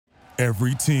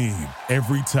Every team,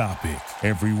 every topic,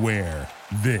 everywhere.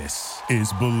 This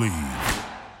is Believe.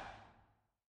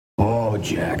 Oh,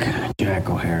 Jack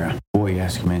O'Hara. Boy, you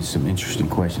ask me some interesting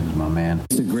questions, my man.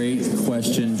 It's a great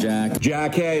question, Jack.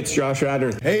 Jack, hey, it's Josh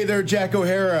Adder. Hey there, Jack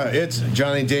O'Hara. It's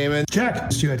Johnny Damon.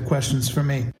 Jack, you had questions for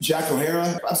me. Jack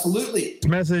O'Hara, absolutely. This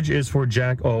message is for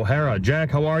Jack O'Hara.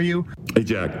 Jack, how are you? Hey,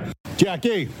 Jack. Jack,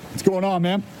 hey, what's going on,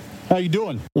 man? How you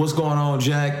doing? What's going on,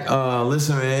 Jack?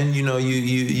 Listen, man,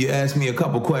 you asked me a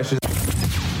couple questions.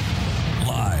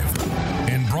 Live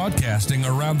and broadcasting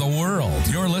around the world.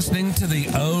 You're listening to The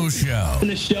O Show. In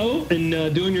the show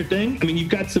and doing your thing. I mean, you've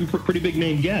got some pretty big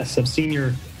name guests. I've seen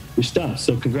your stuff,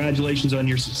 so congratulations on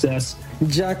your success.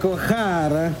 Jack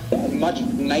O'Hara. Much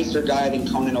nicer guy than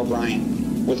Conan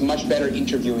O'Brien, with much better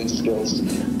interviewing skills.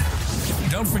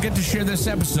 Don't forget to share this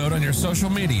episode on your social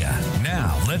media.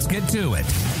 Now, let's get to it.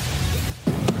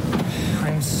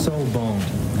 I'm so boned.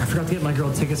 I forgot to get my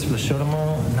girl tickets for the show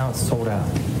tomorrow, and now it's sold out.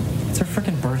 It's her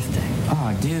freaking birthday.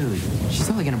 Oh, dude. She's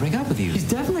totally gonna break up with you. She's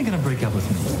definitely gonna break up with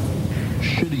me.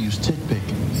 Should've used TickPick.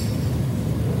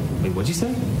 Wait, what'd you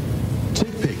say?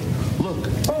 TickPick. Look.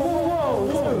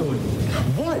 Whoa.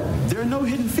 What? There are no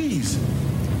hidden fees.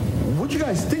 What'd you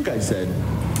guys think I said?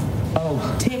 Oh,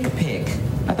 TickPick.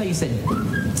 I thought you said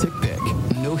TickPick.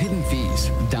 No hidden fees.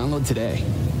 Download today.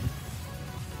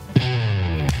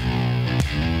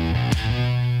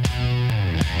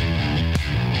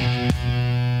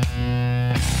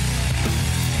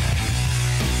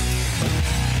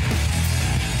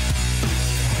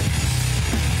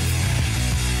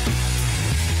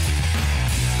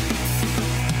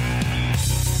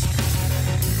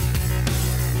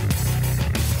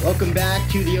 Welcome back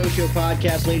to the O Show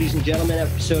podcast, ladies and gentlemen,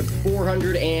 episode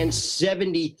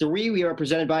 473. We are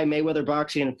presented by Mayweather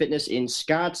Boxing and Fitness in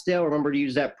Scottsdale. Remember to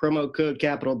use that promo code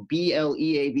capital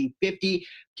BLEAV50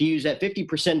 to use that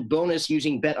 50% bonus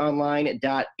using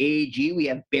betonline.ag. We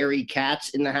have Barry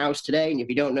Katz in the house today. And if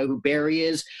you don't know who Barry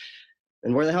is,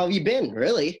 then where the hell have you been,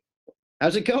 really?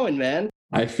 How's it going, man?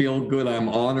 I feel good. I'm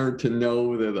honored to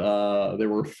know that there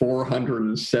were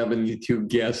 472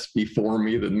 guests before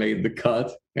me that made the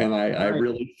cut, and I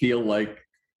really feel like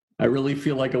a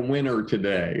winner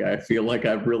today. I feel like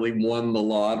I've really won the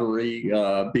lottery,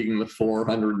 being the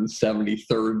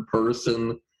 473rd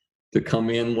person to come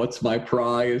in. What's my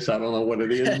prize? I don't know what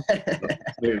it is.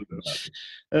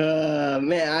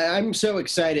 Man, I'm so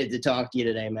excited to talk to you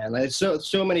today, man. There's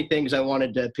so many things I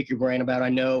wanted to pick your brain about. I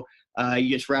know. You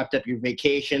just wrapped up your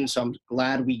vacation, so I'm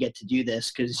glad we get to do this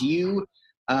because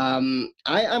I'm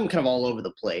kind of all over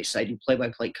the place. I do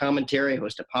play-by-play commentary, I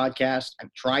host a podcast.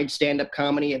 I've tried stand-up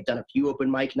comedy. I've done a few open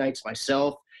mic nights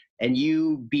myself. And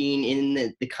you being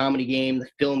in the comedy game, the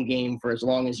film game for as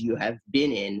long as you have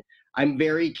been in, I'm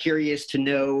very curious to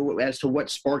know as to what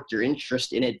sparked your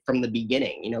interest in it from the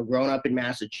beginning. You know, growing up in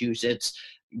Massachusetts,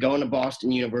 going to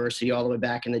Boston University all the way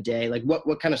back in the day, like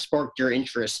what kind of sparked your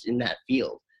interest in that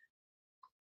field?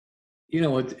 You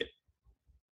know,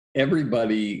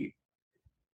 everybody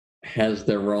has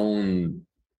their own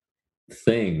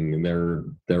thing, their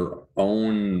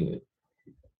own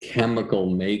chemical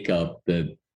makeup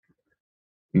that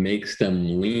makes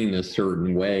them lean a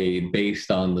certain way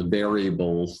based on the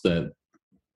variables that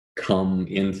come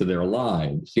into their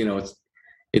lives. You know,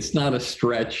 it's not a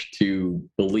stretch to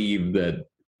believe that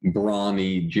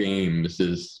Bronny James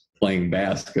is playing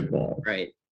basketball. Right.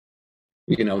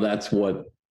 You know, that's what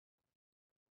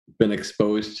been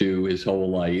exposed to his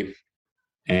whole life.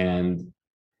 And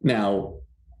now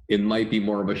it might be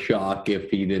more of a shock if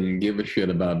he didn't give a shit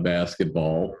about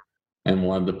basketball and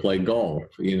wanted to play golf,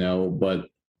 you know,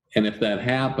 and if that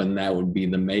happened, that would be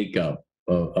the makeup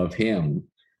of him.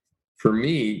 For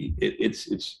me,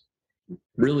 it's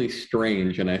really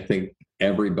strange. And I think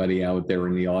everybody out there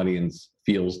in the audience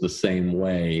feels the same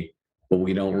way, but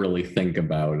we don't really think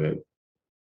about it.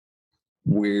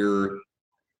 We're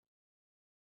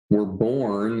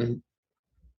born,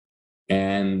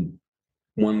 and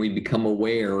when we become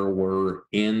aware, we're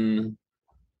in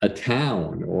a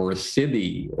town or a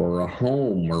city or a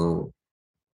home or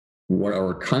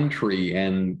a country,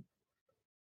 and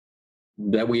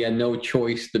that we had no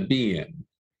choice to be in.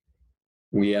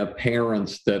 We have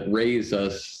parents that raise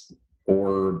us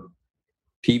or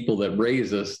people that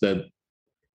raise us that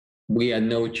we had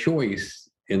no choice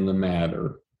in the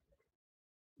matter.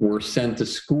 We're sent to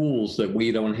schools that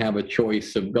we don't have a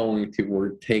choice of going to,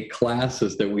 or take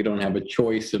classes that we don't have a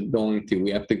choice of going to.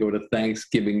 We have to go to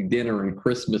Thanksgiving dinner and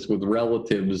Christmas with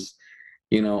relatives,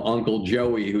 you know, Uncle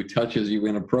Joey who touches you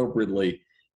inappropriately.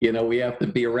 You know, we have to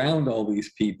be around all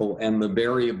these people, and the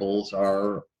variables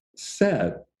are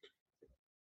set.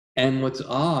 And what's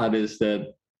odd is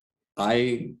that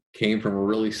I came from a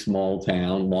really small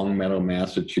town, Longmeadow,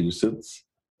 Massachusetts,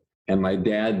 and my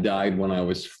dad died when I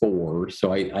was 4,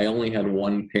 so I only had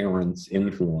one parent's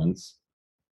influence.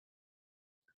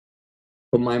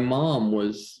 But my mom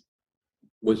was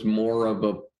more of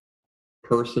a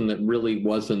person that really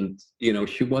wasn't,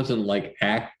 she wasn't like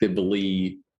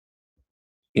actively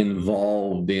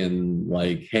involved in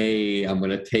like, hey, I'm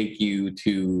going to take you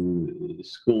to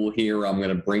school here. I'm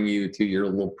going to bring you to your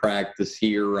little practice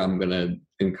here. I'm going to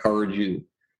encourage you.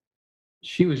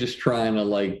 She was just trying to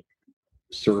like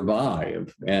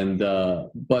survive. And,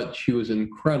 but she was an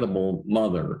incredible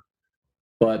mother,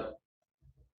 but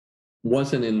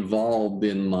wasn't involved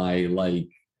in my like,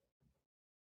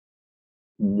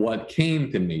 what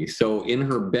came to me. So in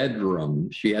her bedroom,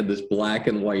 she had this black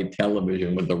and white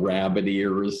television with the rabbit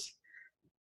ears.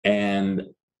 And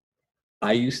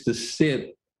I used to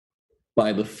sit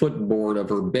by the footboard of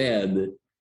her bed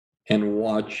and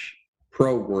watch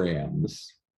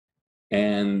programs.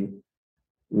 And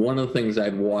one of the things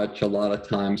I'd watch a lot of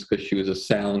times, because she was a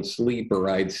sound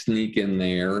sleeper, I'd sneak in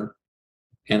there.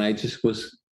 And I just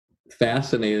was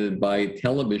fascinated by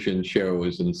television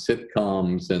shows and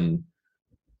sitcoms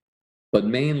but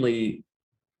mainly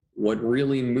what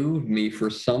really moved me for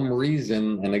some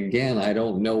reason, and again, I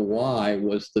don't know why,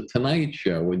 was The Tonight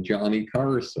Show with Johnny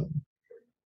Carson.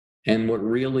 And what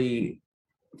really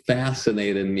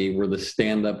fascinated me were the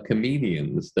stand-up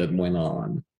comedians that went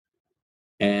on.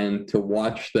 And to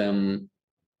watch them,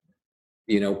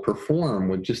 perform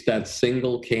with just that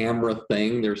single camera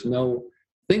thing,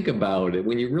 think about it.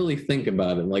 When you really think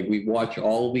about it, like we watch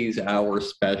all these hour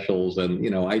specials and,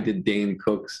 I did Dane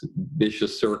Cook's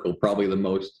Vicious Circle, probably the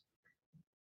most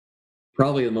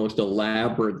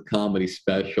elaborate comedy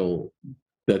special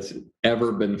that's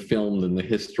ever been filmed in the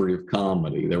history of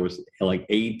comedy. There was like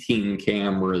 18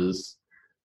 cameras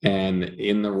and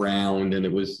in the round, and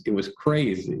it was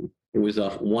crazy. It was a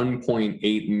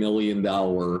 $1.8 million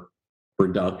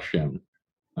production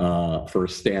for a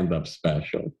stand-up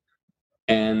special.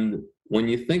 And when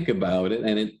you think about it,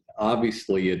 and it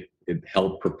obviously it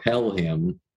helped propel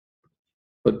him,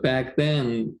 but back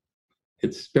then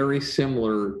it's very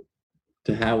similar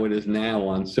to how it is now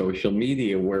on social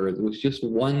media, where it was just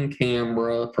one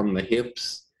camera from the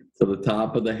hips to the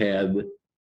top of the head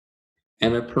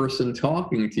and a person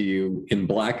talking to you in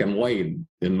black and white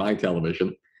in my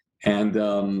television.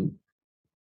 And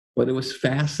but it was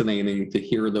fascinating to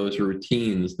hear those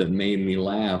routines that made me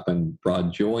laugh and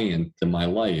brought joy into my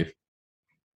life.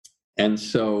 And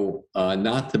so,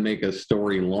 not to make a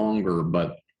story longer,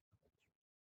 but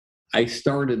I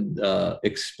started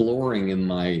exploring in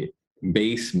my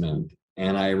basement,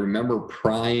 and I remember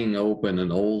prying open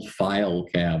an old file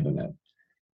cabinet,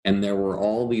 and there were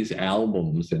all these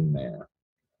albums in there.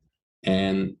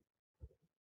 And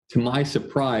to my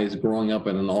surprise, growing up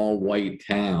in an all-white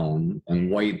town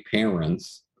and white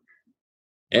parents,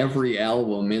 every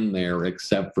album in there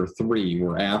except for 3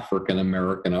 were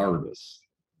African-American artists.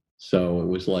 So it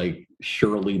was like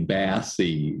Shirley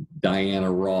Bassey, Diana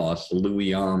Ross,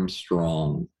 Louis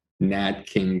Armstrong, Nat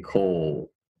King Cole,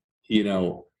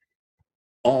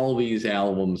 all these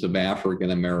albums of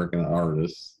African-American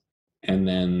artists. And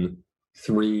then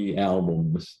 3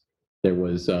 albums. There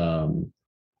was a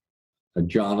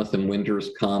Jonathan Winters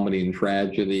Comedy and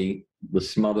Tragedy, the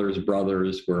Smothers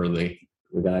Brothers, where the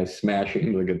guy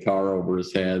smashing the guitar over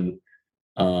his head,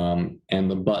 and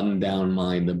the Button Down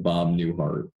Mind of Bob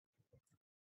Newhart.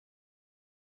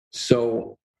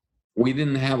 So we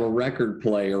didn't have a record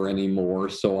player anymore.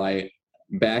 So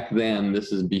back then,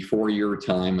 this is before your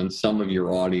time, and some of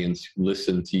your audience who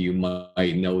listen to you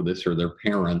might know this, or their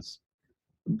parents.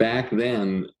 Back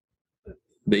then,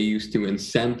 they used to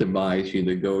incentivize you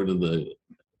to go to the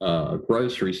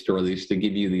grocery store. They used to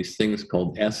give you these things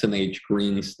called S&H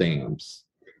green stamps.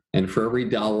 And for every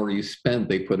 $1 you spent,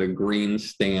 they put a green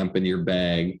stamp in your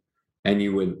bag, and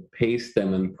you would paste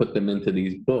them and put them into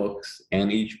these books,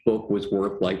 and each book was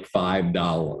worth like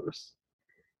 $5.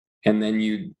 And then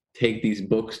you'd take these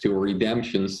books to a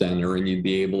redemption center, and you'd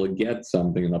be able to get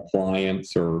something, an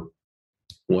appliance or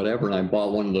whatever. And I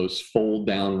bought one of those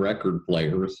fold-down record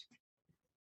players.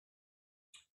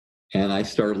 And I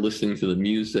started listening to the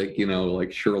music,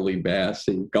 like Shirley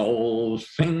Bassey,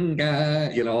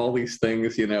 Goldfinger, all these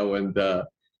things,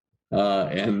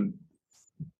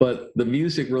 but the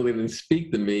music really didn't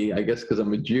speak to me, I guess because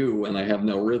I'm a Jew and I have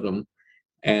no rhythm,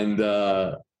 and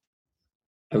I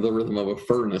have the rhythm of a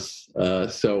furnace.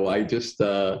 So I just,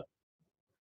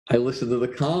 I listened to the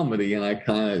comedy,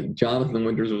 and Jonathan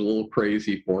Winters was a little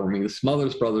crazy for me. The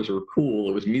Smothers Brothers were cool.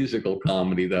 It was musical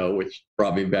comedy, though, which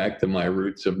brought me back to my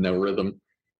roots of no rhythm.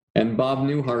 And Bob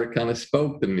Newhart kind of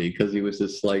spoke to me because he was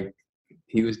just like,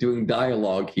 he was doing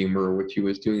dialogue humor, which he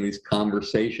was doing these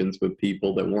conversations with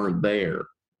people that weren't there.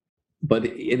 And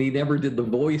he never did the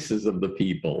voices of the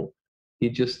people. He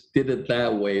just did it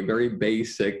that way, very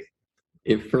basic.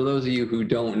 If for those of you who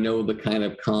don't know the kind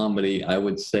of comedy, I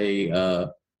would say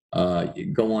go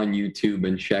on YouTube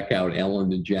and check out Ellen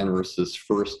DeGeneres'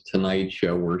 first Tonight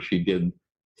Show, where she did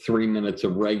 3 minutes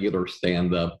of regular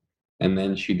stand-up, and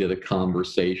then she did a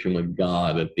conversation with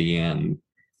God at the end.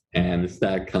 And it's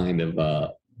that kind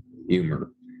of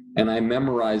humor. And I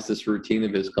memorized this routine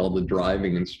of his called The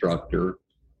Driving Instructor,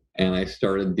 and I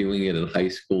started doing it at high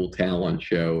school talent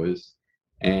shows,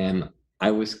 and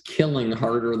I was killing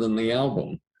harder than the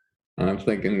album. And I'm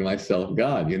thinking to myself,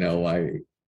 God,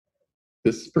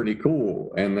 this is pretty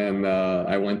cool. And then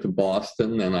I went to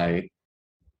Boston, and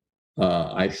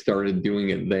I started doing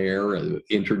it there,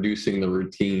 introducing the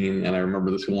routine. And I remember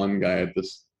this one guy at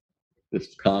this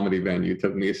comedy venue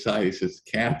took me aside. He says,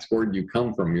 Katz, where'd you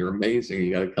come from? You're amazing.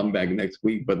 You got to come back next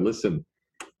week. But listen,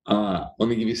 let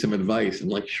me give you some advice. I'm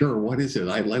like, sure, what is it?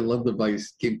 I love the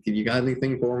advice. You got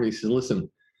anything for me? He says, listen,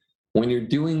 when you're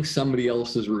doing somebody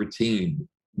else's routine,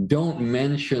 don't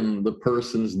mention the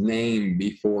person's name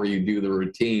before you do the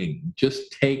routine.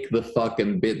 Just take the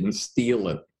fucking bit and steal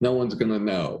it. No one's going to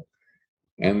know.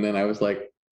 And then I was like,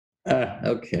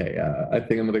 okay, I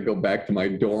think I'm going to go back to my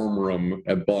dorm room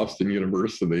at Boston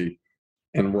University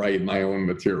and write my own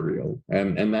material.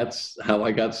 And that's how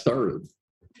I got started.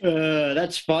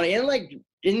 That's funny. And like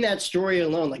in that story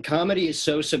alone, like comedy is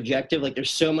so subjective. Like there's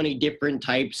so many different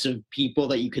types of people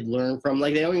that you could learn from.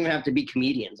 Like they don't even have to be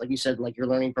comedians. Like you said, like you're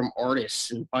learning from artists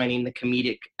and finding the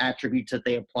comedic attributes that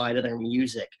they apply to their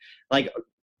music. Like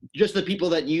just the people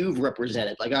that you've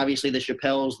represented, like obviously the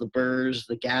Chappelles, the Burrs,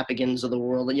 the Gappigans of the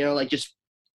world, and like just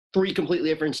 3 completely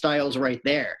different styles right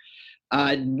there.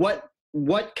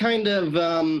 What kind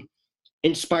of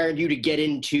inspired you to get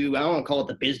into, I don't want to call it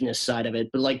the business side of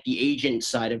it, but like the agent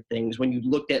side of things, when you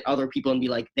looked at other people and be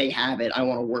like, they have it, I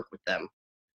want to work with them?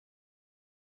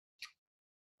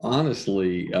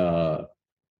 Honestly, I'll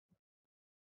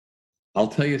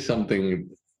tell you something.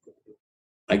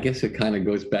 I guess it kind of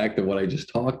goes back to what I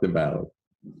just talked about.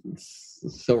 It's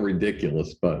so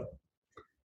ridiculous, but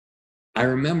I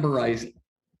remember I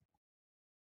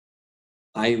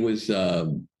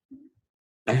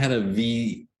had a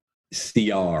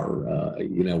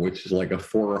VCR, which is like a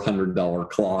 $400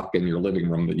 clock in your living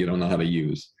room that you don't know how to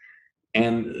use.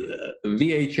 And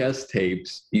VHS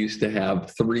tapes used to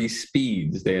have 3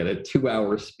 speeds. They had a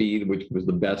 2-hour speed, which was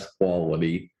the best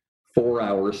quality,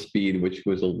 4-hour speed, which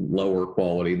was a lower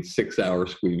quality, and 6-hour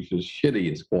speed, which was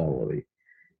shittiest quality.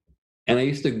 And I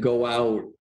used to go out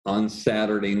on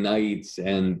Saturday nights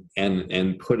and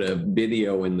put a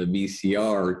video in the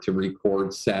VCR to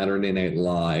record Saturday Night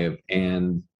Live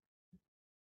and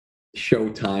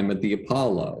Showtime at the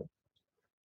Apollo.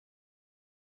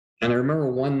 And I remember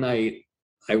one night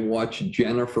I watched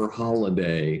Jennifer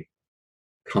Holliday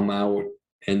come out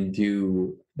and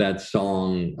do that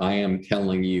song, I Am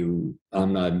Telling You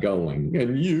I'm Not Going.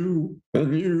 And you,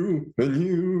 you're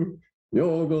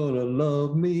gonna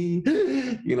love me.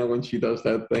 When she does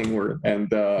that thing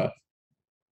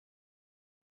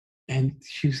and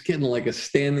she was getting like a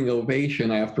standing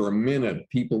ovation after a minute.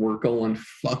 People were going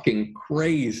fucking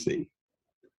crazy.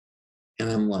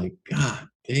 And I'm like, God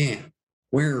damn,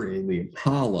 where is the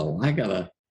Apollo? I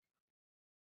gotta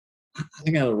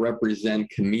represent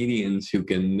comedians who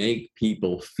can make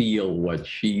people feel what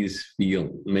she's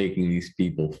making these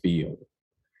people feel.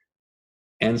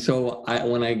 And so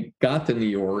when I got to New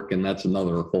York, and that's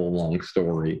another whole long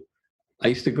story, I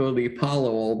used to go to the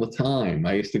Apollo all the time.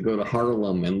 I used to go to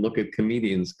Harlem and look at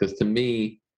comedians because to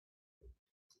me,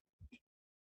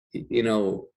 I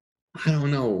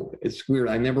don't know, it's weird.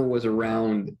 I never was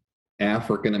around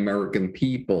African-American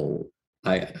people.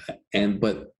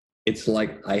 But it's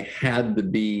like I had to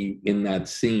be in that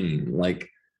scene. Like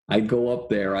I'd go up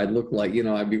there, I'd look like,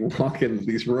 I'd be walking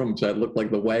these rooms, I'd look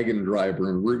like the wagon driver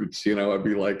in Roots, I'd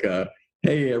be like,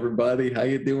 hey everybody, how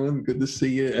you doing? Good to see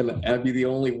you. And I'd be the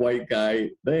only white guy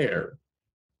there.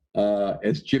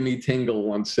 As Jimmy Tingle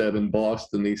once said in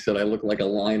Boston, he said, I look like a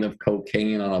line of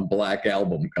cocaine on a black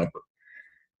album cover.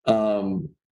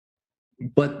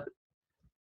 But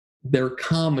their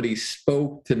comedy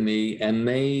spoke to me, and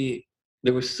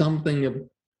there was something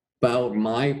about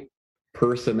my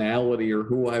personality or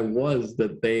who I was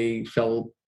that they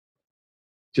felt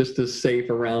just as safe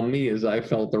around me as I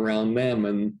felt around them.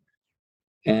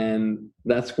 And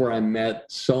that's where I met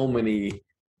so many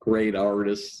great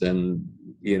artists and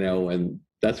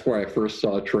that's where I first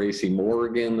saw Tracy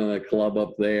Morgan in a club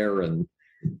up there. And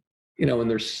and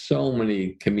there's so many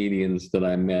comedians that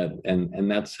I met, and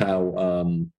that's how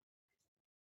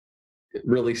it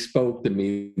really spoke to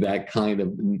me, that kind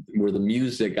of, where the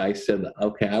music, I said,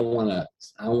 okay, I want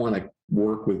to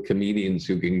work with comedians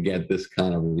who can get this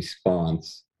kind of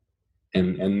response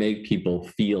and make people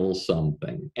feel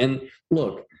something. And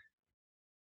look,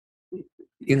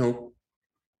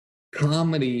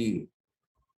 comedy,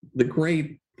 the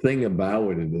great thing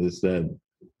about it is that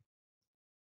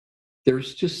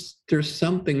there's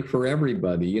something for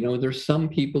everybody. There's some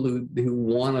people who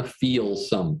want to feel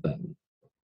something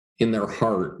in their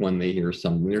heart when they hear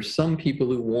something. There's some people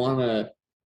who want to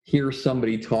hear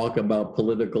somebody talk about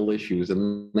political issues,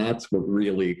 and that's what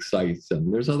really excites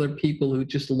them. There's other people who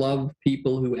just love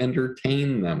people who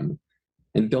entertain them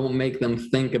and don't make them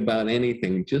think about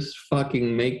anything. Just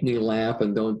fucking make me laugh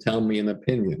and don't tell me an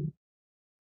opinion.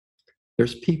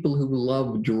 There's people who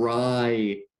love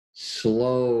dry,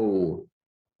 slow,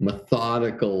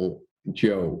 methodical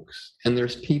jokes. And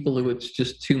there's people who it's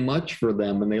just too much for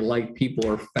them and they like people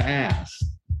who are fast.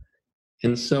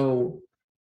 And so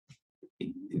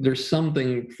there's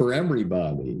something for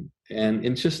everybody. And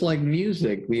it's just like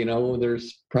music,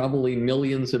 there's probably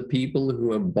millions of people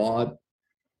who have bought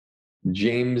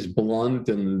James Blunt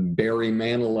and Barry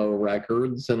Manilow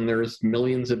records, and there's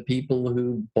millions of people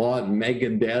who bought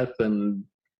Megadeth and,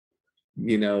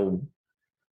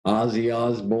 Ozzy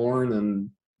Osbourne and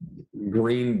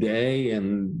Green Day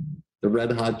and the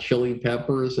Red Hot Chili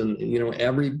Peppers and,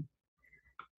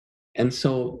 and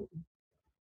so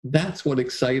that's what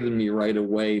excited me right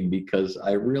away, because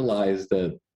I realized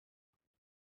at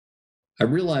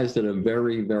a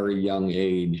very, very young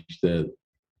age that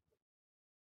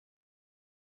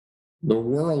the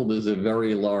world is a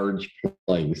very large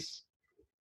place,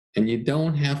 and you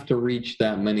don't have to reach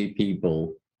that many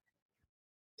people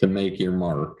to make your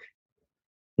mark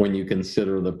when you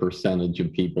consider the percentage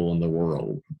of people in the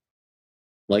world.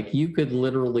 Like, you could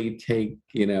literally take,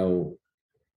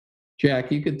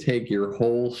 Jack, you could take your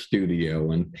whole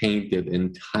studio and paint it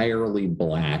entirely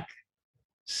black,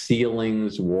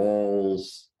 ceilings,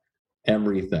 walls,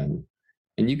 everything.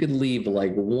 And you could leave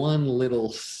like one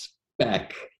little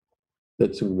speck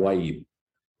that's white.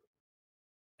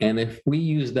 And if we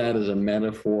use that as a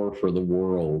metaphor for the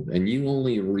world, and you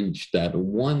only reach that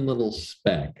one little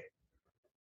speck,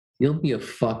 you'll be a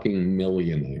fucking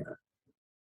millionaire.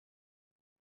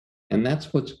 And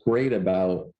that's what's great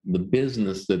about the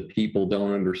business that people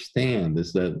don't understand,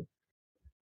 is that,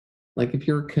 like, if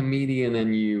you're a comedian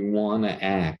and you want to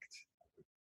act,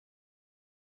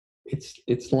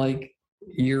 it's like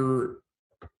you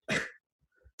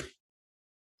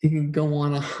can go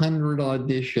on 100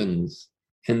 auditions,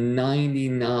 and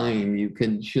 99 you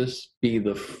can just be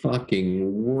the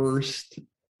fucking worst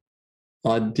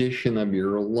audition of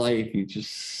your life. You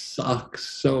just suck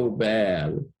so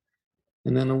bad.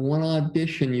 And then in one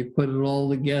audition, you put it all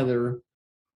together,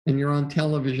 and you're on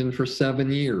television for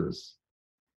 7 years.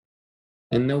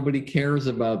 And nobody cares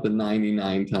about the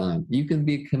 99 times. You can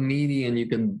be a comedian, you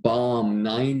can bomb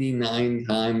 99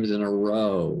 times in a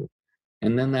row.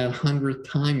 And then that 100th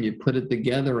time you put it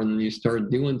together and you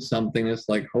start doing something that's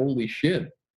like, holy shit.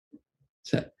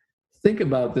 So think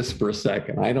about this for a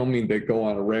second. I don't mean to go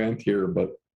on a rant here,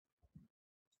 but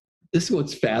this is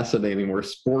what's fascinating, where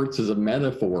sports is a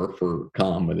metaphor for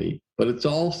comedy, but it's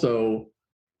also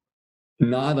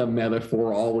not a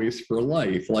metaphor always for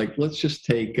life. Like, let's just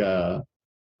take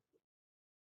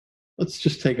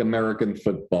American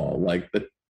football, like the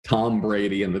Tom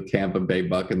Brady and the Tampa Bay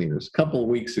Buccaneers. A couple of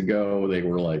weeks ago, they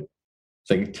were like, I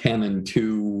think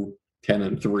 10-2,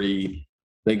 10-3.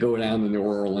 They go down to New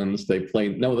Orleans.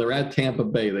 They're at Tampa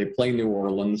Bay. They play New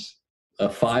Orleans, a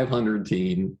 500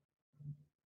 team,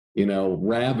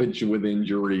 ravaged with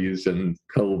injuries and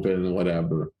COVID and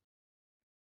whatever.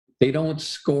 They don't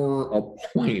score a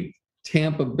point.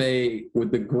 Tampa Bay,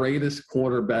 with the greatest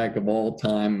quarterback of all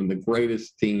time and the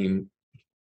greatest team,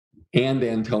 and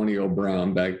Antonio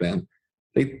Brown back then,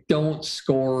 they don't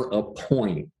score a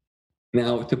point.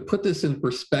 Now, to put this in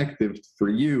perspective for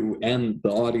you and the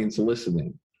audience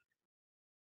listening,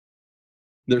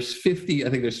 there's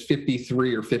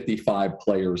 53 or 55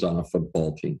 players on a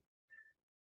football team.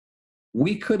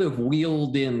 We could have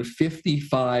wheeled in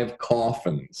 55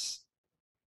 coffins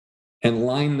and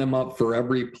lined them up for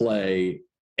every play,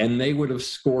 and they would have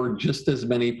scored just as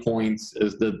many points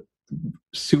as the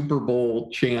Super Bowl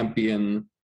champion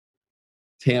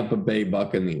Tampa Bay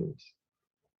Buccaneers.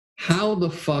 How the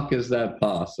fuck is that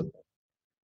possible?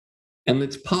 And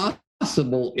it's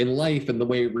possible in life, and the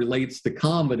way it relates to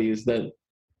comedy is that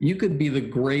you could be the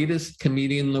greatest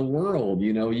comedian in the world.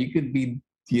 You could be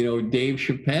Dave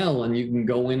Chappelle, and you can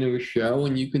go into a show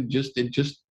and you can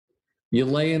you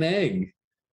lay an egg.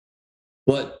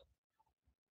 But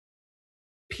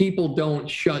people don't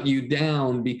shut you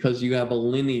down because you have a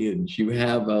lineage, you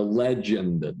have a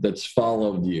legend that's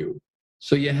followed you.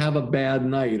 So you have a bad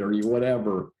night or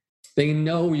whatever. They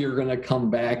know you're going to come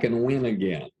back and win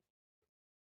again.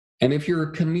 And if you're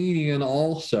a comedian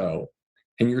also,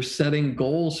 and you're setting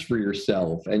goals for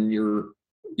yourself, and you're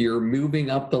moving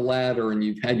up the ladder, and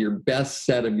you've had your best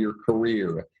set of your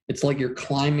career, it's like you're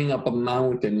climbing up a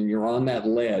mountain and you're on that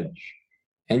ledge,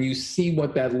 and you see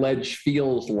what that ledge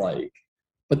feels like.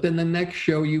 But then the next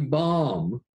show you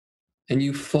bomb and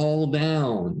you fall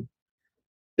down.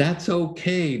 That's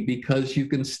okay, because you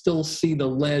can still see the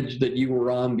ledge that you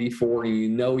were on before,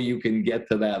 and you can get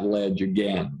to that ledge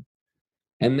again.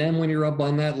 And then when you're up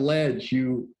on that ledge,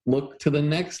 you look to the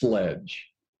next ledge.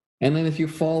 And then if you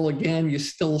fall again, you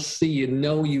still see,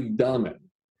 you've done it.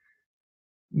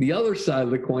 The other side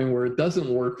of the coin where it doesn't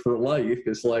work for life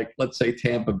is like, let's say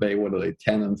Tampa Bay, what are they,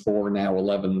 10-4 now,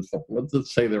 11-4.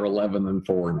 Let's say they're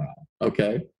 11-4 now,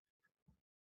 okay?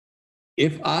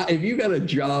 If you got a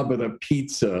job at a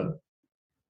pizza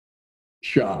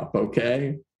shop,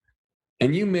 okay,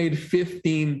 and you made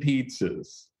 15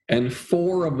 pizzas and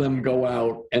 4 of them go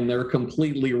out and they're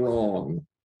completely wrong,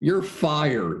 you're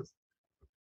fired.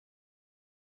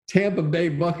 Tampa Bay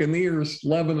Buccaneers,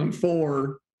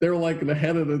 11-4, they're like the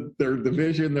head of their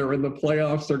division. They're in the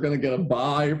playoffs. They're going to get a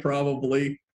bye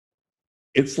probably.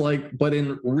 It's like, but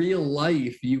in real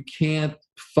life, you can't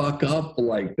fuck up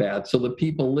like that. So the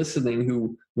people listening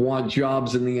who want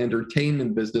jobs in the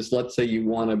entertainment business, let's say you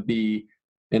want to be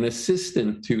an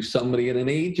assistant to somebody at an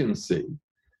agency,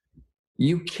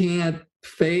 you can't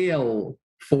fail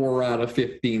 4 out of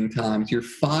 15 times. You're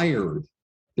fired.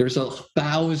 There's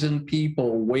 1,000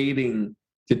 people waiting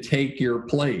to take your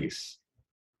place.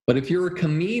 But if you're a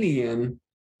comedian,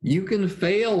 you can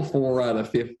fail 4 out of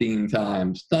 15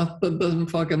 times. Stuff that doesn't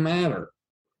fucking matter.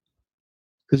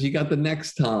 Because you got the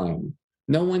next time.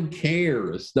 No one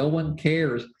cares. No one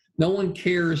cares. No one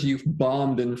cares you've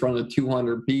bombed in front of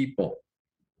 200 people.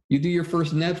 You do your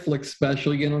first Netflix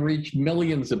special, you're going to reach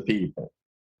millions of people.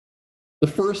 The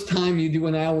first time you do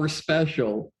an hour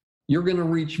special, you're going to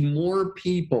reach more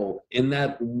people in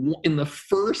the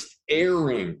first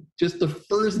airing, just the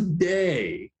first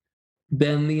day,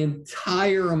 than the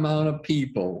entire amount of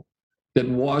people that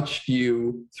watched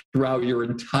you throughout your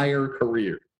entire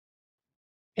career.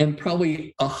 And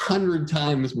probably 100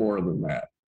 times more than that.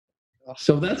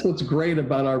 So that's what's great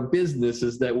about our business,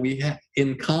 is that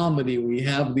in comedy, we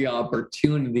have the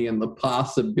opportunity and the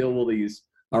possibilities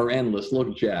are endless.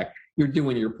 Look, Jack, you're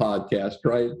doing your podcast,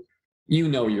 right? You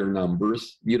know your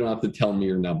numbers. You don't have to tell me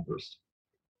your numbers.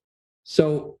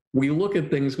 So we look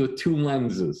at things with 2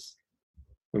 lenses,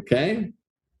 okay?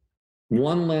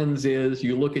 One lens is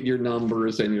you look at your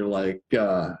numbers and you're like,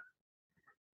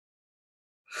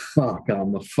 fuck,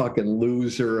 I'm a fucking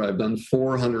loser. I've done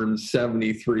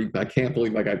 473. I can't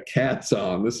believe I got Katz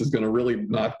on. This is going to really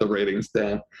knock the ratings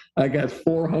down. I got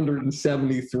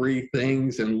 473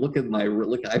 things, and look,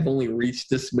 I've only reached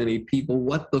this many people.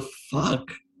 What the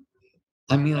fuck?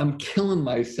 I mean, I'm killing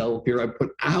myself here. I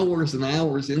put hours and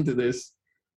hours into this.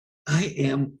 I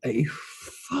am a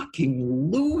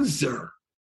fucking loser.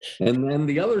 And then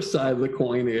the other side of the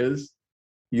coin is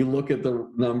you look at the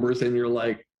numbers and you're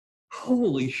like,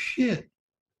 holy shit,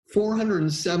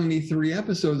 473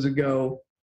 episodes ago,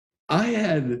 I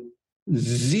had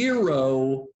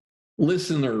 0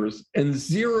 listeners and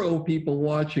 0 people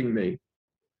watching me.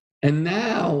 And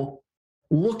now,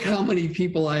 look how many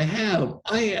people I have.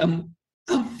 I'm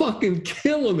fucking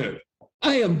killing it.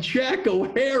 I am Jack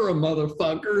O'Hara,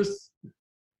 motherfuckers.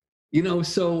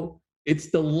 So it's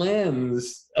the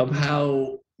lens of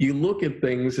how you look at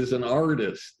things as an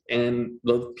artist, and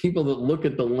the people that look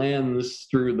at the lens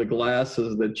through the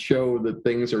glasses that show that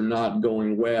things are not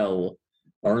going well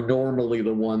are normally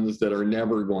the ones that are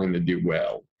never going to do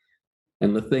well.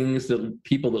 And the things that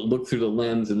people that look through the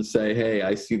lens and say, hey,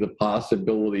 I see the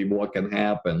possibility of what can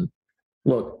happen.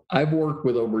 Look, I've worked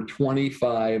with over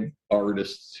 25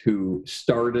 artists who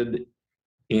started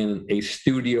in a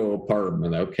studio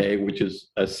apartment, okay, which is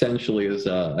essentially, as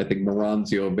I think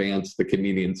Maranzio Vance, the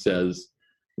comedian, says,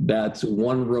 that's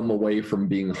 1 room away from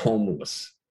being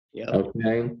homeless. Yep.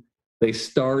 Okay? They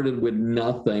started with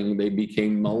nothing. They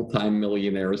became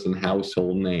multimillionaires and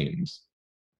household names.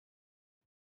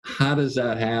 How does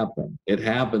that happen? It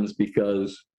happens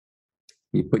because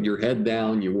you put your head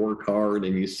down, you work hard,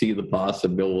 and you see the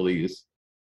possibilities.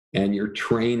 And you're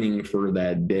training for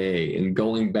that day. And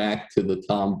going back to the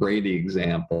Tom Brady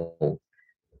example,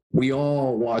 we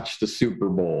all watched the Super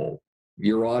Bowl.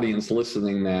 Your audience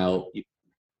listening now,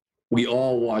 we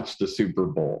all watched the Super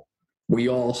Bowl. We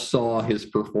all saw his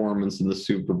performance in the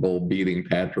Super Bowl beating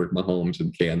Patrick Mahomes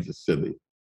in Kansas City.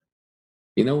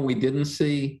 You know what we didn't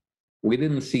see? We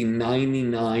didn't see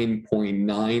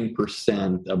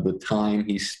 99.9% of the time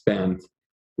he spent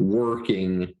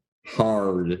working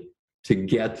hard to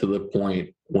get to the point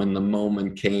when the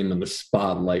moment came and the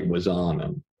spotlight was on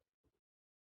him.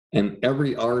 And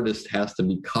every artist has to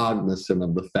be cognizant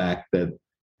of the fact that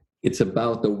it's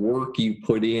about the work you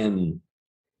put in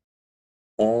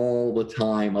all the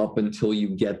time up until you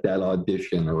get that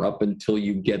audition or up until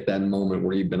you get that moment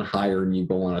where you've been hired and you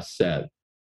go on a set.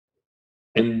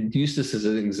 And use this as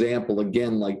an example,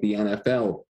 again, like the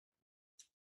NFL.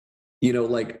 You know,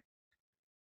 like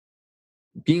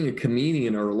being a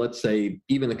comedian, or let's say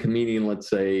even a comedian, let's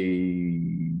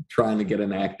say trying to get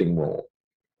an acting role.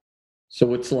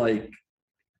 So it's like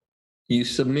you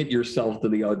submit yourself to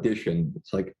the audition.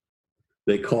 It's like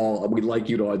they call, we'd like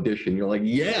you to audition. You're like,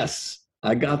 yes,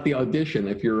 I got the audition.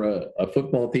 If you're a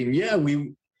football team, yeah,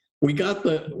 we got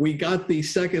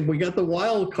the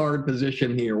wild card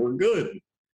position here. We're good.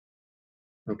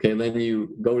 Okay, then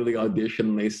you go to the audition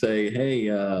and they say, hey,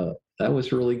 that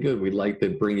was really good. We'd like to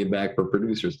bring you back for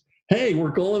producers. Hey, we're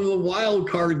going to the wild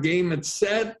card game. It's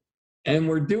set and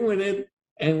we're doing it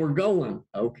and we're going.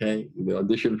 Okay, the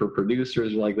audition for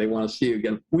producers, like they want to see you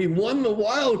again. We won the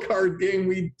wild card game.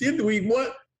 We got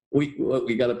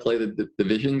to play the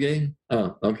division game?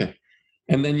 Oh, okay.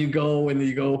 And then you go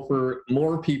for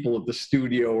more people at the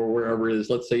studio or wherever it is.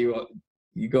 Let's say you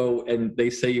go and they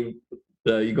say you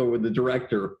go with the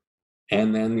director,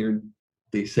 and then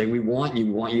they say, we want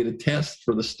you to test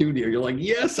for the studio. You're like,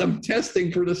 yes, I'm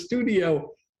testing for the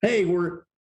studio. Hey,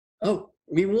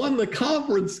 we won the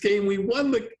conference game. We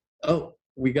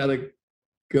got to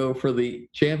go for the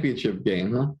championship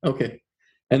game, huh? Okay.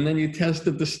 And then you test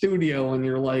at the studio and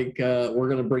you're like, we're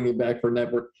going to bring you back for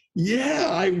network. Yeah,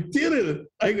 I did it.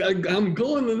 I'm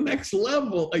going to the next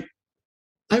level.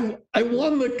 We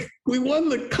won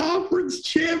the conference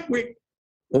champ. We're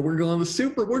going to the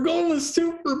Super Bowl.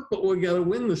 We got to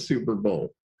win the Super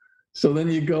Bowl. So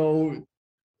then you go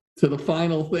to the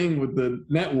final thing with the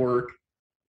network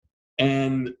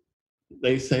and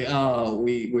they say,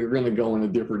 we're going to go in a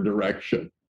different direction.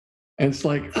 And it's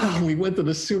like, we went to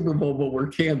the Super Bowl, but we're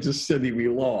Kansas City, we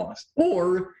lost.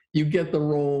 Or you get the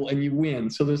role and you win.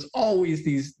 So there's always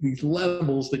these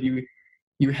levels that you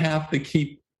have to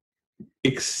keep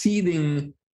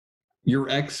exceeding your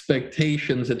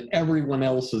expectations and everyone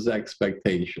else's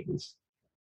expectations.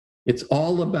 It's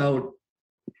all about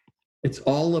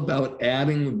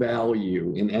adding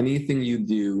value in anything you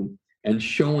do and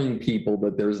showing people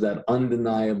that there's that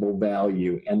undeniable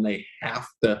value, and they have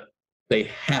to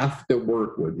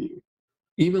work with you.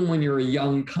 Even when you're a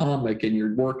young comic and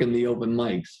you're working the open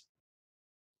mics,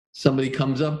 somebody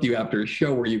comes up to you after a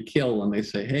show where you kill and they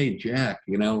say, hey, Jack,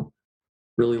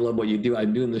 really love what you do.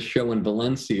 I'm doing this show in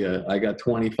Valencia. I got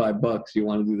 $25. You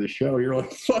want to do the show? You're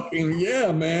like, fucking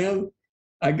yeah, man.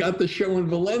 I got the show in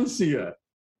Valencia.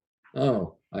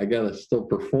 Oh, I got to still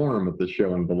perform at the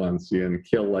show in Valencia and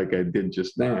kill like I did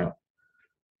just now,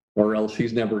 or else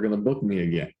he's never going to book me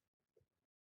again.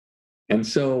 And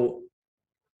so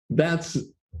that's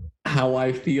how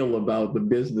I feel about the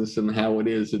business and how it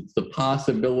is. It's the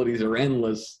possibilities are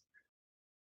endless,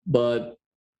 but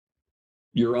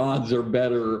your odds are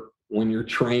better when you're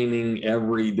training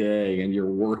every day and you're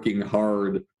working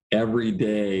hard every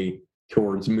day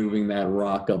towards moving that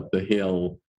rock up the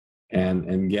hill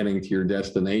and getting to your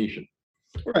destination.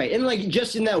 Right. And like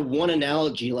just in that one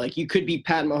analogy, like you could be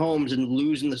Pat Mahomes and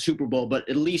lose in the Super Bowl, but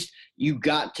at least you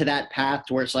got to that path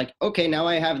where it's like, okay, now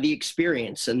I have the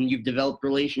experience, and you've developed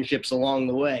relationships along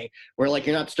the way where like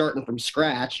you're not starting from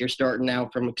scratch, you're starting now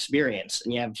from experience,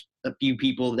 and you have a few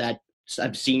people that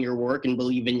have seen your work and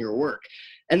believe in your work.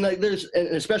 And like there's,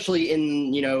 especially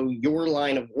in, your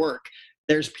line of work,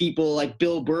 there's people like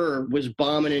Bill Burr was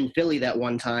bombing in Philly that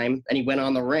one time and he went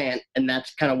on the rant, and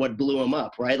that's kind of what blew him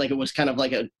up, right? Like it was kind of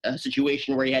like a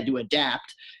situation where he had to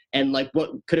adapt, and like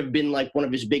what could have been like one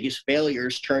of his biggest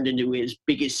failures turned into his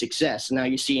biggest success. And now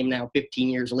you see him now 15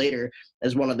 years later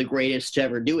as one of the greatest to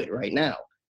ever do it right now.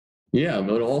 Yeah,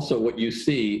 but also what you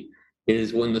see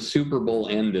is when the Super Bowl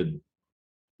ended,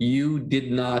 you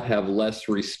did not have less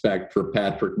respect for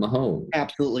Patrick Mahomes.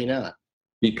 Absolutely not.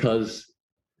 Because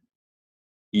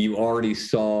you already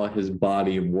saw his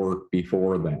body of work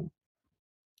before then.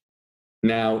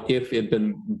 Now, if it had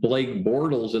been Blake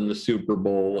Bortles in the Super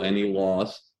Bowl and he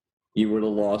lost, you would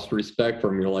have lost respect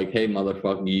for him. You're like, hey,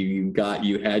 motherfucker,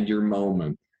 you had your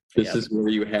moment. This is where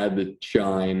you had to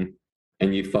shine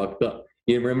and you fucked up.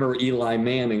 You remember Eli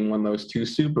Manning won those 2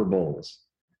 Super Bowls.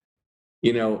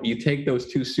 You know, you take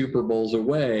those 2 Super Bowls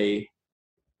away,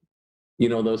 you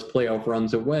know, those playoff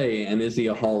runs away, and is he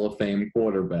a Hall of Fame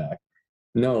quarterback?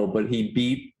 No, but he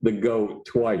beat the GOAT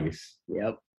twice.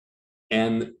 Yep.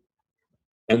 And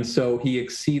so he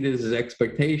exceeded his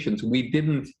expectations. We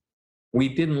didn't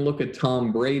look at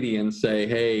Tom Brady and say,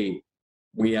 hey,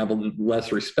 we have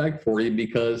less respect for you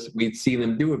because we'd seen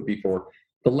him do it before.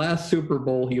 The last Super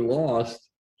Bowl he lost,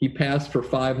 he passed for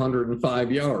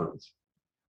 505 yards,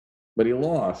 but he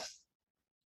lost.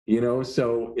 You know,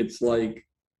 so it's like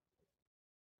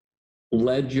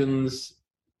legends.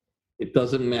 It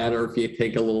doesn't matter if you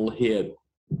take a little hit.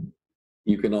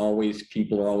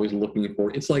 People are always looking for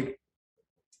it. It's like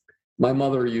my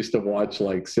mother used to watch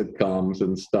like sitcoms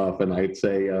and stuff, and I'd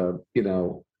say, you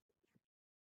know,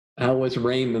 how was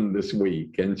Raymond this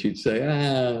week? And she'd say,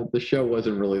 the show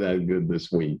wasn't really that good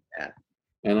this week. Yeah.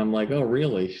 And I'm like, oh,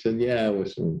 really? She said, yeah, it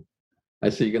was. I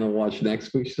said, you going to watch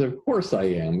next week? She said, of course I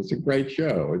am. It's a great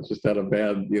show. It just had a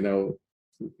bad, you know,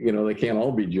 they can't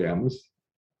all be gems.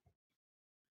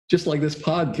 Just like this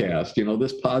podcast, you know,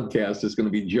 this podcast is going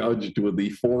to be judged with the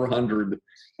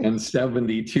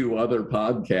 472 other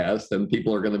podcasts, and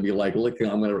people are going to be like, look,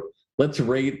 let's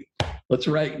rate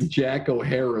Jack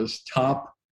O'Hara's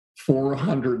top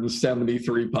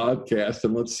 473 podcasts,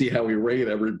 and let's see how we rate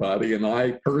everybody. And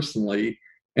I personally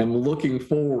am looking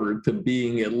forward to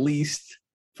being at least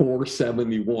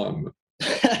 471.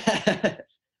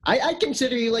 I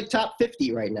consider you like top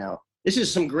 50 right now. This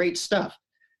is some great stuff.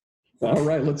 All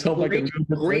right, let's hope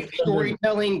great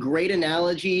storytelling, great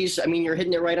analogies. I mean, you're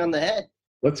hitting it right on the head.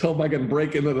 Let's hope I can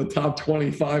break into the top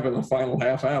 25 in the final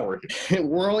half hour.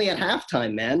 We're only at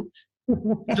halftime, man.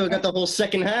 Still got the whole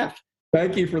second half.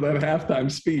 Thank you for that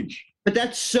halftime speech. But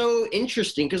that's so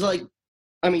interesting because, like,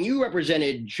 I mean, you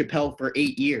represented Chappelle for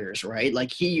 8 years, right?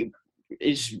 Like, he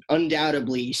is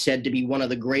undoubtedly said to be one of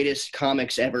the greatest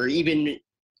comics ever, even,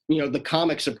 you know, the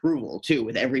comics approval, too,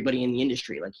 with everybody in the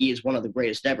industry. Like, he is one of the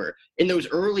greatest ever. In those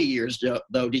early years,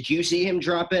 though, did you see him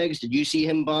drop eggs? Did you see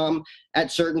him bomb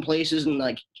at certain places and,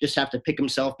 like, just have to pick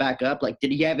himself back up? Like,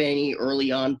 did he have any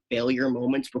early on failure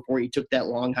moments before he took that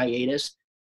long hiatus?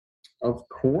 Of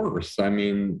course. I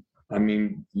mean,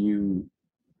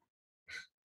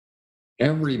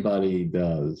 everybody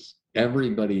does.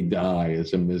 Everybody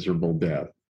dies a miserable death.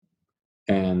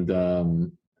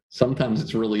 And sometimes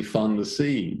it's really fun to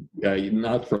see,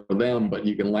 not for them, but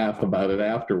you can laugh about it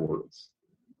afterwards.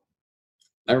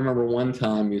 I remember one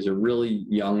time he was a really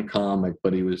young comic,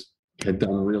 but he had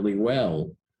done really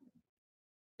well.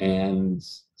 And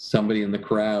somebody in the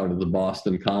crowd at the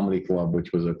Boston Comedy Club,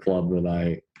 which was a club that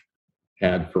I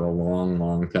had for a long,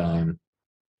 long time,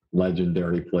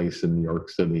 legendary place in New York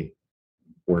City,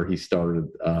 where he started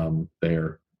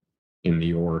there in New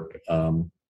York.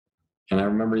 And I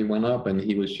remember he went up and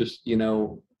he was just,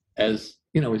 as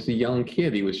a young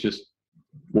kid, he was just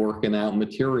working out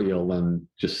material and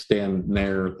just standing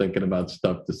there thinking about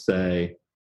stuff to say.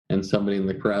 And somebody in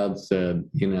the crowd said,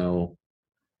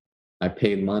 I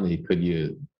paid money. Could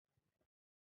you,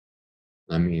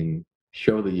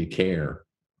 show that you care?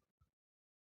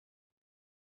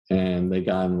 And they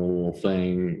got him a little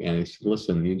thing, and he said,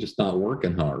 listen, you're just not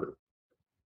working hard.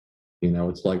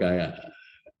 It's like I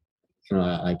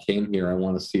came here, I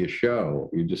want to see a show.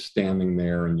 You're just standing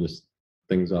there and just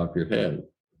things off your head.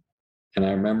 And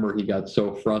I remember he got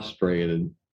so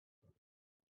frustrated.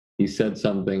 He said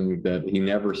something that he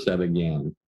never said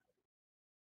again.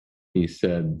 He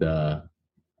said,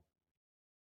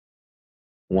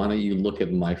 why don't you look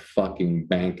at my fucking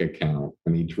bank account?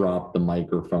 And he dropped the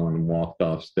microphone and walked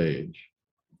off stage.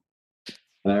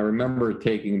 And I remember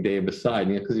taking Dave aside,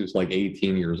 because he was like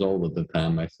 18 years old at the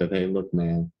time. I said, hey, look,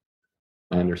 man,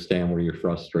 I understand where you're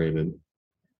frustrated,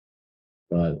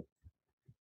 but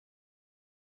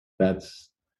that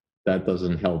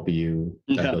doesn't help you.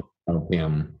 That doesn't help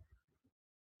him.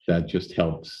 That just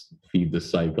helps feed the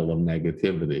cycle of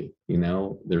negativity.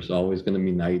 There's always going to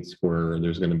be nights where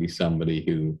there's going to be somebody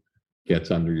who gets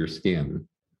under your skin.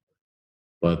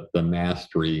 But the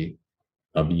mastery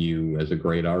of you as a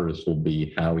great artist will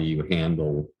be how you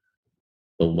handle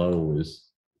the lows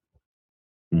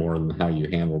more than how you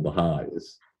handle the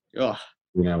highs. Ugh.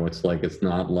 It's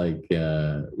not like,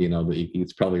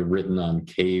 it's probably written on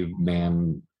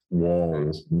caveman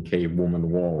walls and cavewoman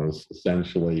walls.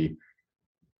 Essentially,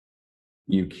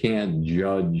 you can't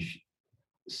judge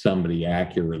somebody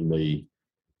accurately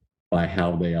by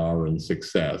how they are in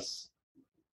success.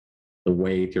 The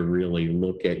way to really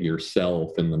look at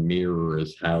yourself in the mirror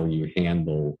is how you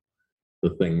handle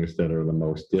the things that are the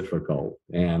most difficult.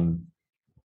 And,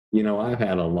 you know, I've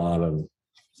had a lot of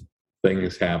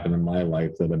things happen in my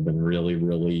life that have been really,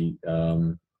 really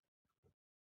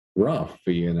rough,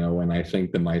 you know, and I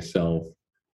think to myself,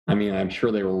 I mean, I'm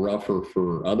sure they were rougher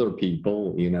for other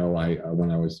people. You know, I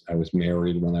was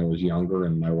married when I was younger,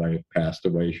 and my wife passed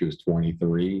away. She was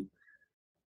 23.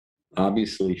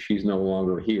 Obviously, she's no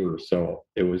longer here, so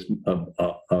it was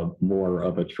a more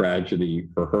of a tragedy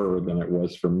for her than it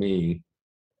was for me.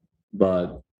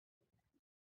 But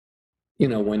you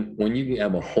know, when you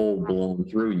have a hole blown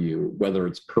through you, whether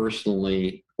it's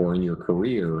personally or in your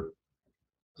career,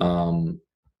 I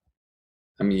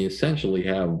mean, you essentially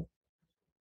have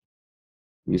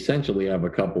a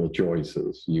couple of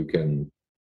choices. You can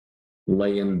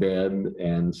lay in bed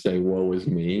and say, woe is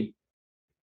me,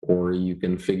 or you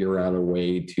can figure out a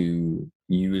way to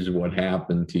use what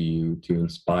happened to you to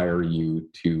inspire you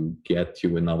to get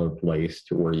to another place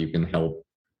to where you can help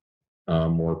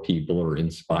more people or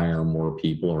inspire more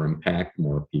people or impact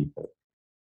more people.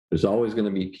 There's always going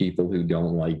to be people who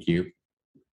don't like you.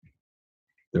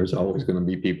 There's always going to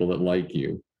be people that like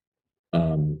you.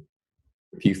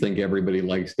 If you think everybody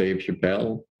likes Dave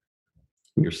Chappelle,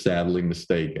 you're sadly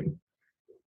mistaken.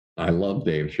 I love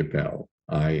Dave Chappelle.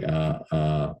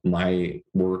 My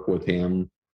work with him,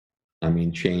 I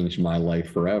mean, changed my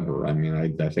life forever. I mean, I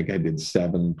think I did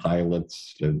 7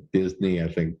 pilots at Disney. I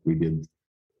think we did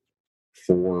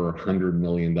 $400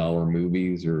 million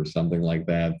movies or something like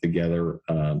that together.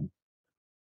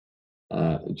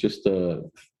 Just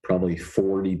probably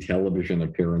 40 television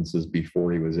appearances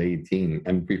before he was 18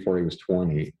 and before he was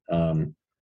 20.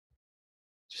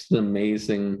 Just an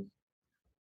amazing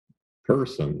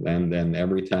person. And then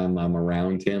every time I'm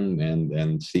around him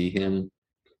and see him,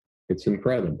 it's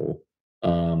incredible.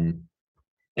 And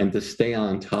to stay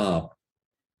on top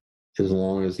as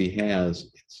long as he has,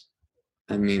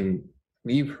 I mean,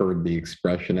 you've heard the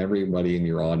expression, everybody in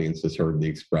your audience has heard the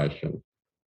expression.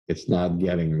 It's not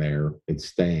getting there, it's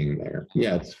staying there.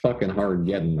 Yeah, it's fucking hard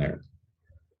getting there.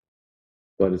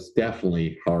 But it's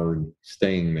definitely hard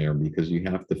staying there because you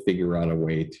have to figure out a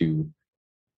way to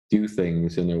do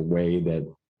things in a way that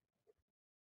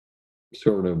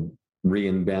sort of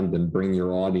reinvent and bring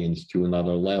your audience to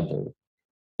another level.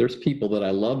 There's people that I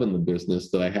love in the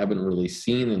business that I haven't really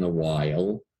seen in a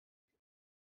while.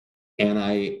 And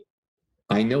I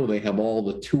know they have all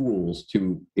the tools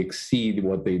to exceed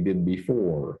what they did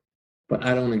before, but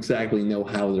I don't exactly know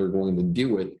how they're going to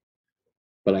do it,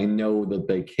 but I know that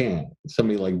they can.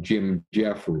 Somebody like Jim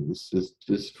Jeffries is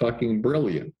just fucking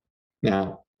brilliant.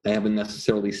 Now, I haven't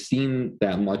necessarily seen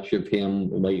that much of him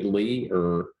lately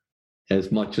or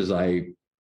as much as I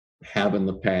have in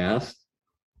the past.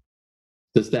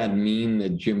 Does that mean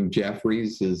that Jim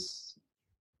Jeffries is,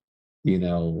 you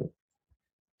know,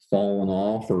 fallen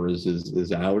off or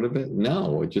is out of it?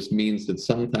 No, it just means that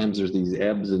sometimes there's these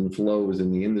ebbs and flows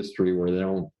in the industry where they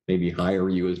don't maybe hire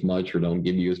you as much or don't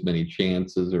give you as many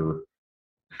chances or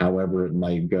however it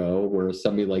might go. Whereas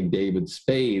somebody like David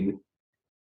Spade,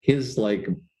 his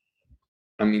DNA,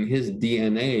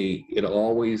 it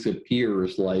always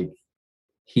appears like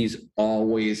he's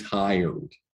always hired.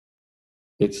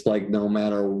 It's like no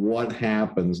matter what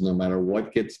happens, no matter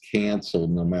what gets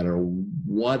canceled, no matter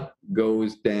what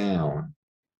goes down,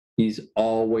 he's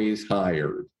always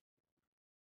hired.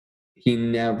 He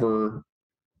never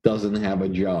doesn't have a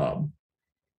job.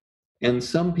 And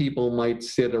some people might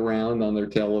sit around on their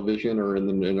television or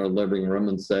in their living room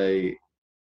and say,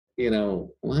 you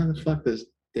know, why the fuck does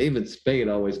David Spade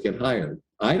always get hired?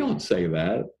 I don't say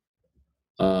that.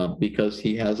 Because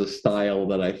he has a style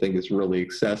that I think is really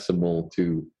accessible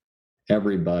to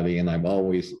everybody, and I've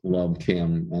always loved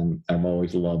him, and I've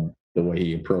always loved the way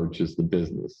he approaches the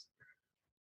business.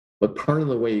 But part of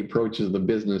the way he approaches the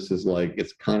business is like,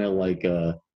 it's kind of like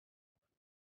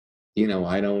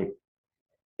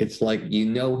it's like, you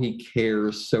know, he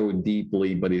cares so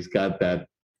deeply, but he's got that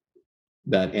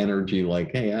energy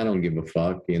like, hey, I don't give a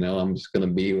fuck, you know, I'm just going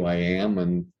to be who I am,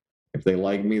 and if they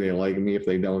like me, they like me. If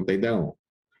they don't, they don't.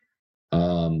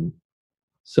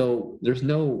 So there's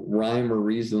no rhyme or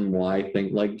reason why I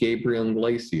think like Gabriel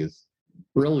Iglesias,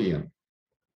 brilliant.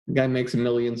 The guy makes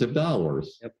millions of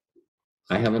dollars. Yep.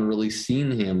 I haven't really seen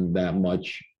him that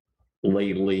much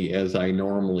lately as I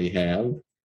normally have.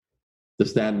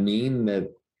 Does that mean that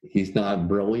he's not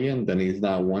brilliant and he's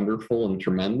not wonderful and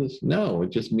tremendous? No,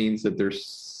 it just means that there's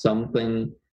something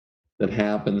that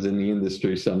happens in the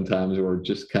industry sometimes where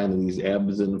just kind of these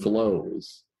ebbs and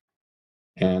flows.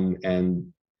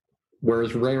 And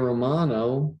whereas Ray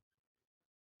Romano,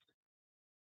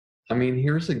 I mean,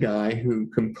 here's a guy who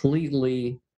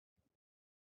completely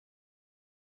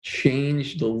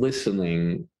changed the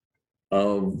listening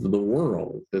of the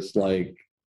world. It's like,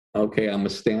 okay, I'm a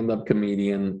stand-up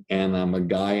comedian and I'm a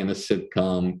guy in a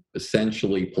sitcom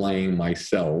essentially playing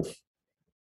myself.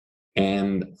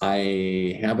 And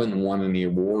I haven't won any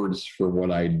awards for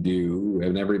what I do,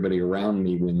 and everybody around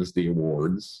me wins the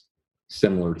awards,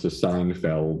 similar to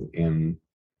Seinfeld in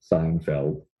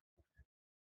Seinfeld.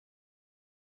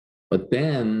 But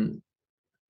then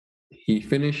he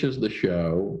finishes the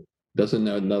show, doesn't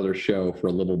know another show for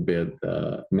a little bit,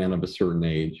 Men of a Certain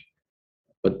Age.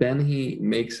 But then he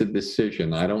makes a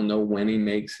decision. I don't know when he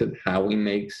makes it, how he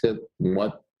makes it,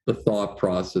 what the thought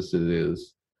process it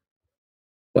is.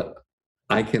 But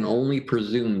I can only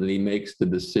presume that he makes the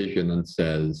decision and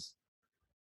says,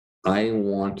 I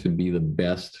want to be the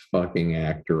best fucking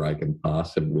actor I can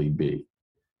possibly be.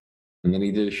 And then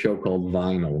he did a show called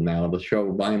Vinyl. Now, the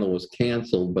show Vinyl was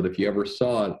canceled, but if you ever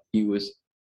saw it, he was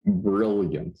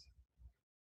brilliant.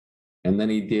 And then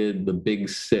he did The Big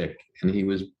Sick, and he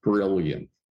was brilliant.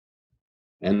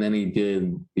 And then he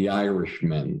did The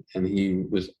Irishman, and he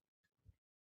was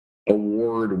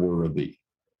award-worthy.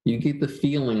 You get the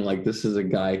feeling like this is a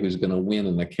guy who's going to win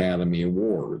an Academy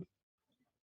Award.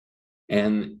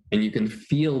 And you can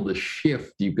feel the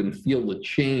shift. You can feel the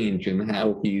change in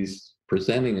how he's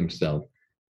presenting himself.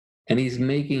 And he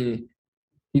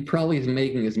probably is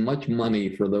making as much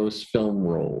money for those film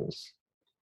roles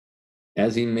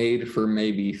as he made for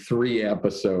maybe 3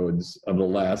 episodes of the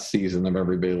last season of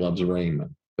Everybody Loves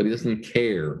Raymond. But he doesn't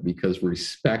care because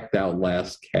respect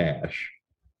outlasts cash.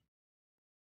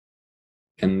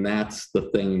 And that's the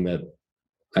thing that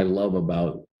I love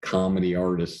about comedy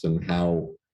artists and how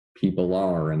people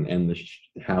are and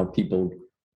how people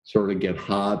sort of get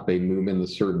hot. They move into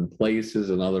certain places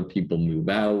and other people move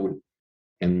out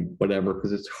and whatever,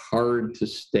 because it's hard to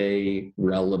stay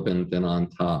relevant and on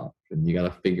top. And you got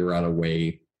to figure out a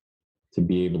way to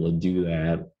be able to do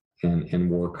that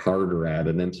and work harder at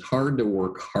it. And it's hard to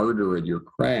work harder at your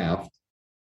craft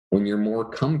when you're more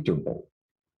comfortable.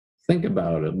 Think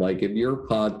about it. Like if your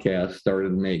podcast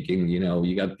started making,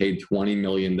 you got paid $20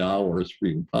 million for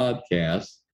your podcast,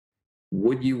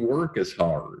 would you work as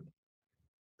hard?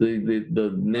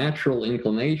 The natural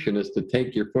inclination is to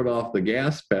take your foot off the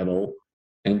gas pedal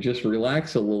and just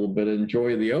relax a little bit and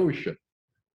enjoy the ocean.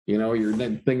 You're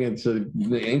thinking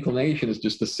the inclination is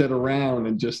just to sit around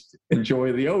and just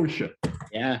enjoy the ocean.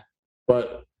 Yeah.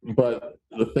 But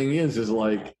the thing is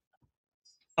like,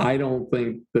 I don't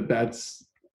think that that's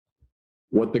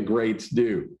what the greats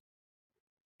do.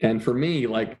 And for me,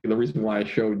 like the reason why I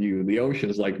showed you the ocean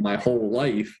is like my whole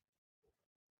life,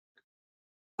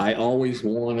 I always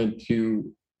wanted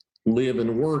to live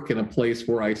and work in a place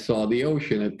where I saw the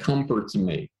ocean. It comforts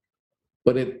me.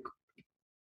 But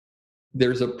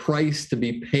there's a price to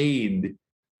be paid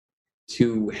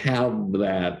to have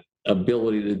that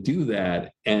ability to do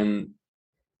that. And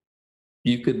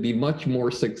you could be much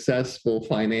more successful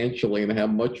financially and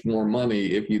have much more money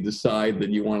if you decide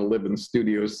that you want to live in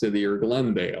Studio City or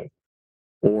Glendale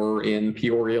or in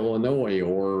Peoria, Illinois,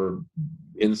 or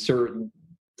in certain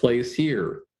place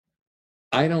here.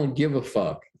 I don't give a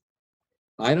fuck.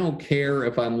 I don't care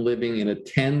if I'm living in a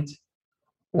tent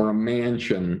or a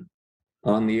mansion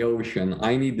on the ocean.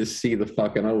 I need to see the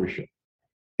fucking ocean.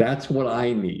 That's what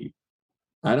I need.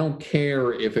 I don't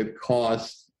care if it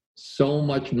costs so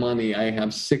much money. I have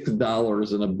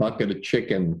 $6 in a bucket of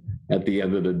chicken at the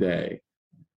end of the day.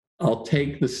 I'll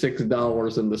take the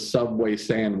 $6 in the Subway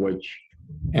sandwich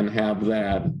and have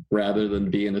that rather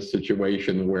than be in a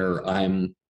situation where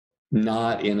I'm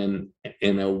not in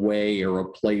a way or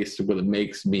a place where it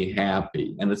makes me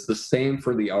happy. And it's the same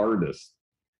for the artist.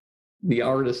 The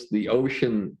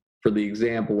ocean, for the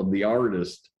example of the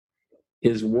artist,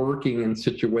 is working in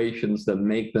situations that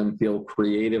make them feel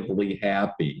creatively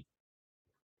happy.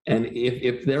 And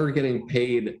if they're getting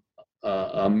paid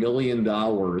 $1 million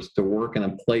to work in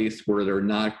a place where they're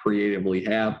not creatively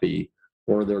happy,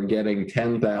 or they're getting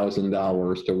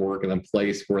 $10,000 to work in a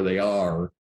place where they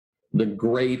are, the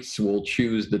greats will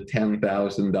choose the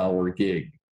 $10,000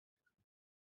 gig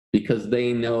because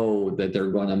they know that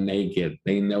they're going to make it.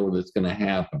 They know that's going to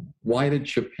happen. Why did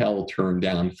Chappelle turn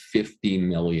down $50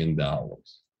 million?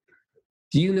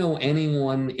 Do you know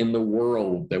anyone in the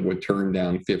world that would turn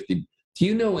down 50? Do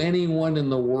you know anyone in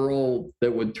the world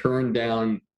that would turn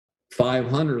down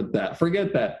 500? That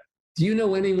forget that. Do you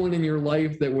know anyone in your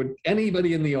life that would,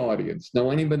 anybody in the audience, know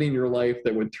anybody in your life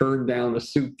that would turn down a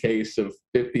suitcase of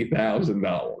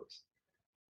 $50,000?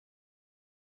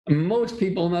 Most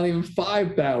people, not even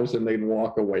 5,000 they'd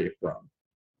walk away from.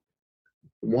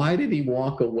 Why did he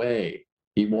walk away?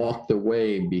 He walked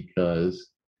away because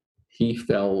he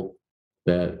felt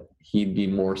that he'd be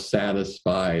more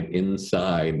satisfied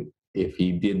inside if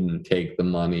he didn't take the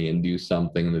money and do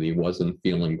something that he wasn't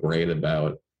feeling great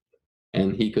about.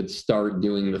 And he could start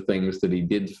doing the things that he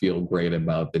did feel great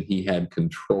about, that he had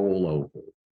control over,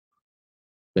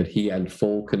 that he had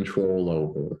full control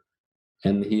over.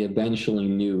 And he eventually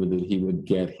knew that he would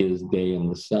get his day in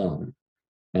the sun.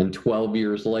 And 12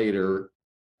 years later,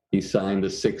 he signed a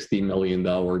 $60 million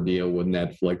deal with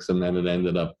Netflix, and then it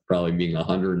ended up probably being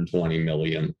 $120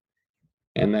 million.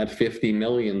 And that $50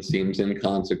 million seems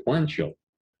inconsequential.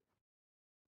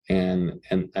 And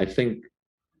I think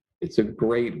it's a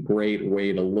great, great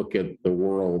way to look at the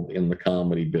world in the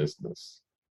comedy business.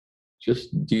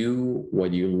 Just do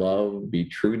what you love, be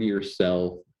true to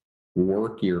yourself,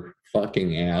 work your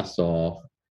fucking ass off.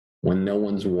 When no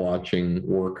one's watching,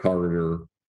 work harder.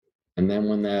 And then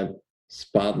when that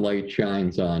spotlight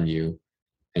shines on you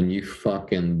and you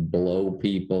fucking blow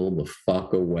people the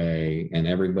fuck away, and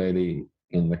everybody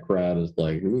in the crowd is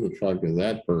like, who the fuck is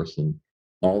that person?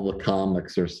 All the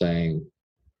comics are saying,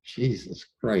 Jesus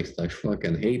Christ, I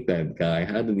fucking hate that guy.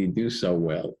 How did he do so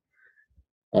well?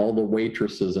 All the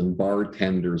waitresses and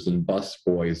bartenders and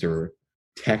busboys are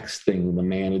texting the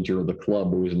manager of the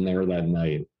club who was in there that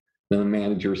night. Then the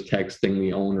manager's texting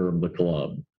the owner of the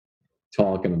club,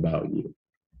 talking about you.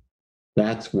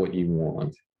 That's what you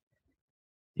want.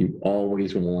 You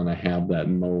always want to have that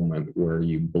moment where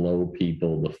you blow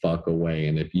people the fuck away.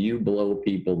 And if you blow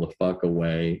people the fuck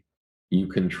away, you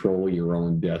control your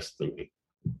own destiny.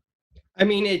 I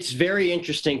mean, it's very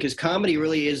interesting because comedy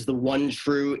really is the one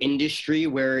true industry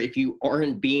where if you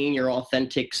aren't being your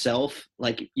authentic self,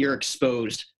 like, you're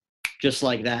exposed just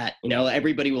like that. You know,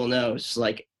 everybody will know. It's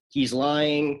like, he's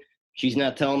lying, she's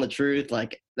not telling the truth.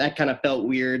 Like, that kind of felt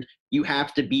weird. You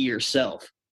have to be yourself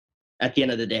at the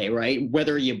end of the day, right?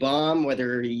 Whether you bomb,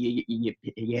 whether you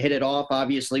hit it off,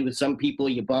 obviously, with some people,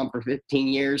 you bomb for 15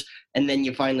 years, and then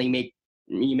you finally make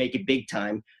it big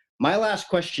time. My last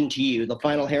question to you, the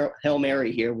final Hail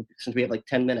Mary here, since we have like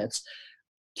 10 minutes,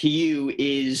 to you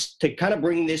is to kind of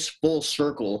bring this full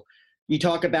circle. You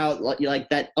talk about like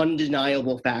that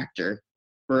undeniable factor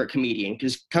for a comedian,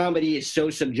 because comedy is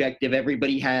so subjective.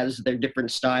 Everybody has their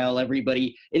different style.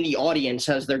 Everybody in the audience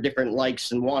has their different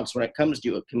likes and wants when it comes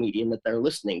to a comedian that they're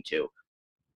listening to.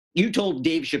 You told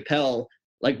Dave Chappelle,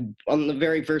 like, on the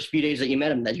very first few days that you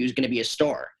met him, that he was going to be a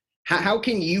star. How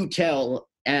can you tell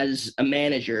as a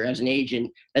manager, as an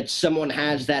agent, that someone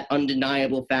has that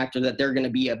undeniable factor that they're going to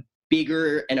be a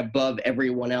bigger and above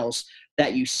everyone else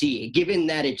that you see, given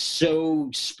that it's so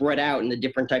spread out in the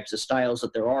different types of styles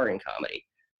that there are in comedy?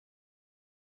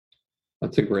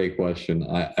 That's a great question.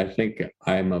 I think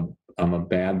I'm a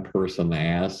bad person to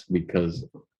ask, because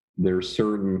there's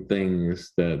certain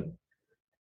things that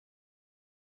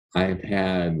I've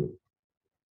had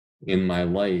in my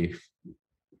life,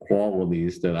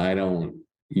 qualities that I don't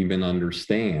even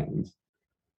understand.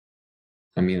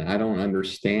 I mean, I don't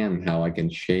understand how I can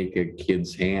shake a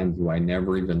kid's hand who I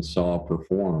never even saw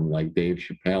perform, like Dave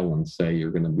Chappelle, and say,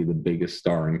 you're going to be the biggest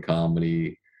star in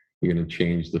comedy. You're going to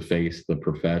change the face of the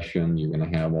profession. You're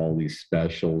going to have all these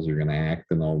specials. You're going to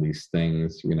act in all these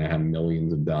things. You're going to have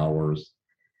millions of dollars.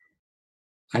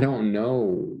 I don't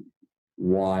know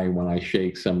why when I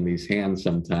shake somebody's hand,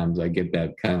 sometimes I get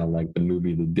that kind of like the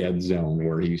movie The Dead Zone,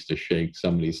 where he used to shake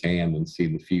somebody's hand and see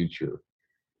the future.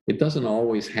 It doesn't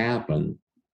always happen,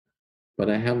 but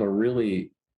I have a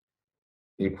really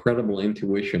incredible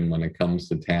intuition when it comes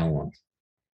to talent.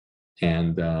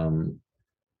 And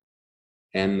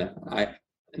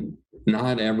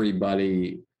not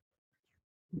everybody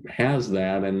has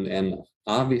that, and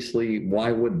obviously,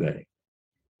 why would they?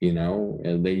 You know,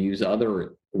 and they use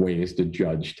other ways to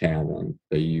judge talent.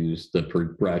 They use the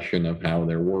progression of how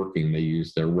they're working. They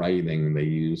use their writing. They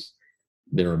use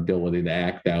their ability to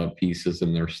act out pieces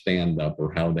in their stand-up,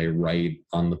 or how they write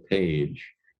on the page,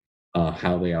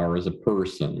 how they are as a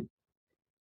person.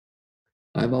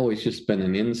 I've always just been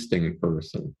an instinct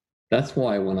person. That's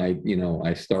why when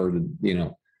I started, I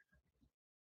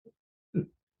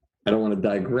don't want to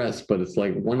digress, but it's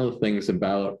like one of the things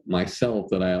about myself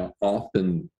that I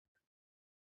often,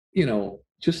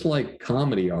 just like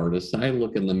comedy artists, I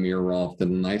look in the mirror often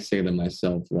and I say to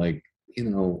myself, like,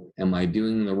 am I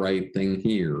doing the right thing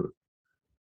here?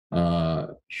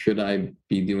 Should I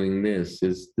be doing this?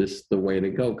 Is this the way to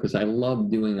go? Because I love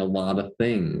doing a lot of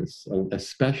things,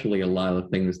 especially a lot of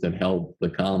things that help the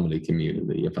comedy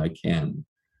community, if I can.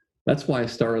 That's why I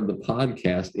started the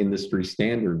podcast Industry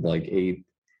Standard like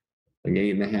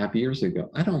 8.5 years ago.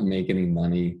 I don't make any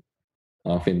money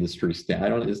off industry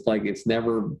standard. It's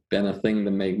never been a thing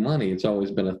to make money. It's always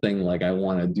been a thing like I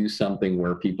want to do something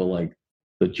where people like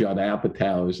the Judd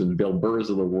Apatows and Bill Burrs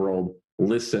of the world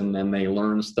listen and they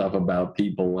learn stuff about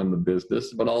people in the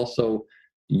business, but also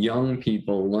young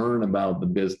people learn about the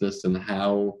business and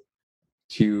how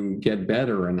to get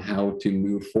better and how to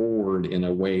move forward in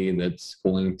a way that's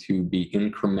going to be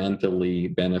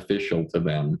incrementally beneficial to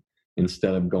them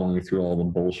instead of going through all the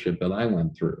bullshit that I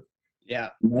went through. Yeah.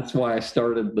 And that's why I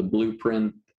started the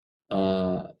Blueprint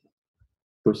for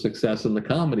Success in the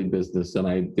Comedy Business. And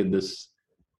I did this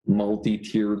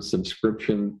multi-tiered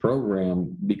subscription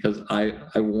program because I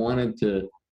wanted to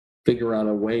figure out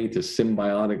a way to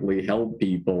symbiotically help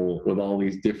people with all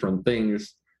these different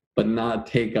things, but not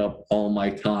take up all my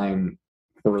time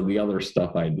for the other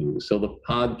stuff I do. So the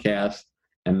podcast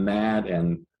and that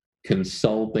and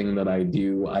consulting that I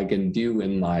do, I can do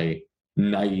in my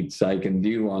nights, I can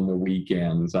do on the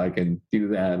weekends, I can do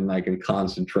that, and I can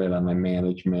concentrate on my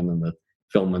management and the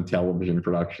film and television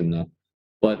production.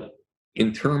 But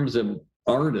in terms of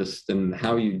artists and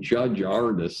how you judge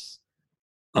artists,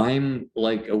 I'm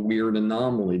like a weird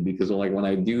anomaly because like when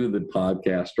I do the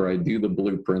podcast or I do the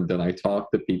Blueprint and I talk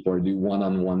to people or do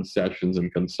one-on-one sessions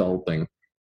and consulting,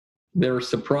 they're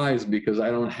surprised because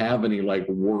I don't have any like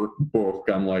workbook.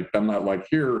 I'm not like,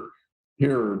 here,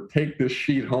 take this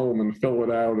sheet home and fill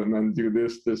it out and then do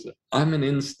this. I'm an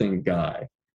instinct guy.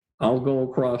 I'll go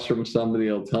across from somebody,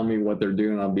 they'll tell me what they're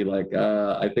doing. I'll be like,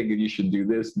 I think you should do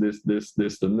this, and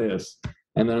this.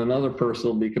 And then another person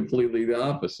will be completely the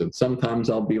opposite.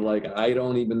 Sometimes I'll be like, I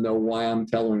don't even know why I'm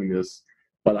telling this,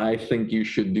 but I think you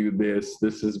should do this.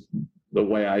 This is the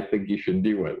way I think you should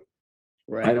do it.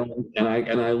 Right.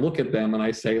 I look at them and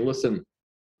I say, listen,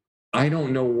 I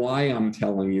don't know why I'm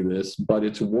telling you this, but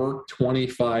it's worked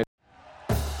 25.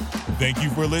 Thank you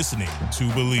for listening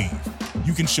to Believe.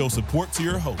 You can show support to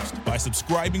your host by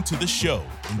subscribing to the show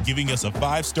and giving us a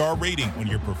 5-star rating on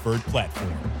your preferred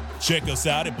platform. Check us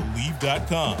out at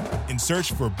Believe.com and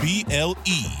search for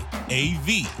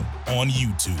BLEAV on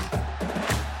YouTube.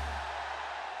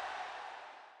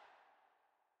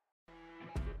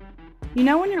 You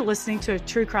know when you're listening to a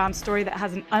true crime story that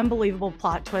has an unbelievable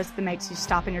plot twist that makes you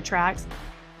stop in your tracks?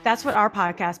 That's what our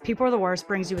podcast, People Are the Worst,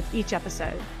 brings you with each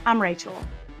episode. I'm Rachel.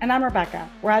 And I'm Rebecca.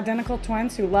 We're identical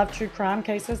twins who love true crime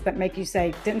cases that make you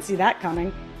say, didn't see that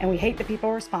coming, and we hate the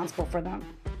people responsible for them.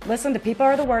 Listen to People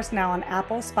Are the Worst now on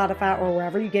Apple, Spotify, or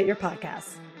wherever you get your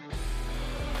podcasts.